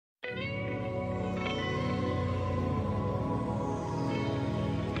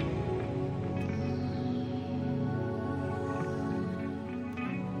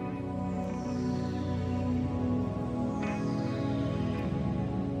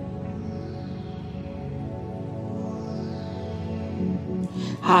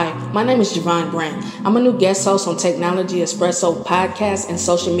Hi, my name is Jovan Grant. I'm a new guest host on Technology Espresso podcast and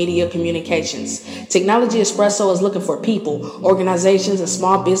social media communications. Technology Espresso is looking for people, organizations, and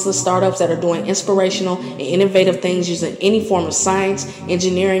small business startups that are doing inspirational and innovative things using any form of science,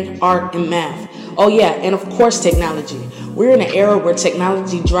 engineering, art, and math. Oh yeah, and of course technology. We're in an era where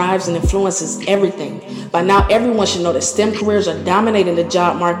technology drives and influences everything. By now, everyone should know that STEM careers are dominating the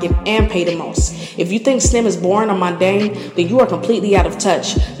job market and pay the most. If you think STEM is boring or mundane, then you are completely out of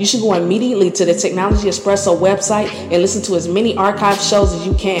touch. You should go immediately to the Technology Espresso website and listen to as many archive shows as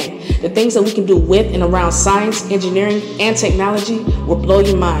you can. The things that we can do with and around science, engineering, and technology will blow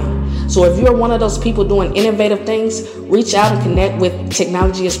your mind. So if you're one of those people doing innovative things, reach out and connect with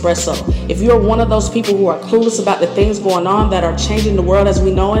Technology Espresso. If you're one of those people who are clueless about the things going on that are changing the world as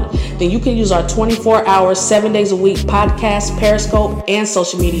we know it, then you can use our 24-hour, 7 days a week podcast, Periscope, and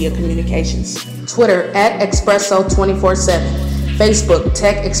social media communications. Twitter @Expresso247, Facebook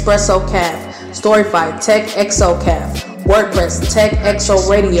TechExpresso CAF, Storyfy TechExoCAF, WordPress TechExo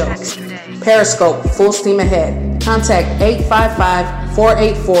Radio, Periscope Full Steam Ahead. Contact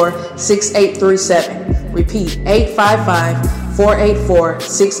 855-484-6837. Repeat,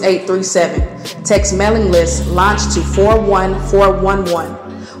 855-484-6837. Text mailing list launch to 41411.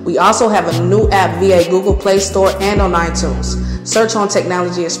 We also have a new app via Google Play Store and on iTunes. Search on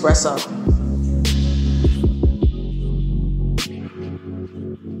Technology Espresso.